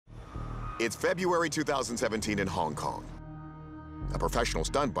It's February 2017 in Hong Kong. A professional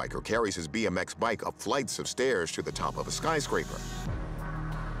stunt biker carries his BMX bike up flights of stairs to the top of a skyscraper.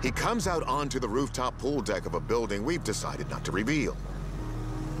 He comes out onto the rooftop pool deck of a building we've decided not to reveal.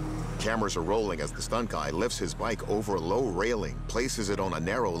 Cameras are rolling as the stunt guy lifts his bike over a low railing, places it on a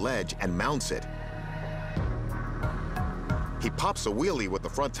narrow ledge, and mounts it. He pops a wheelie with the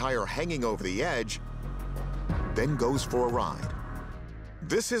front tire hanging over the edge, then goes for a ride.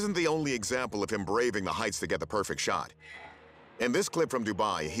 This isn't the only example of him braving the heights to get the perfect shot. In this clip from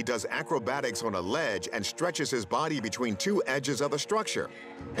Dubai, he does acrobatics on a ledge and stretches his body between two edges of the structure.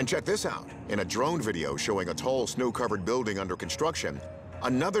 And check this out. In a drone video showing a tall, snow-covered building under construction,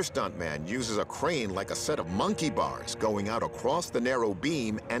 another stuntman uses a crane like a set of monkey bars going out across the narrow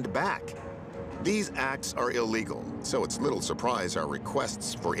beam and back. These acts are illegal, so it's little surprise our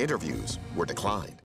requests for interviews were declined.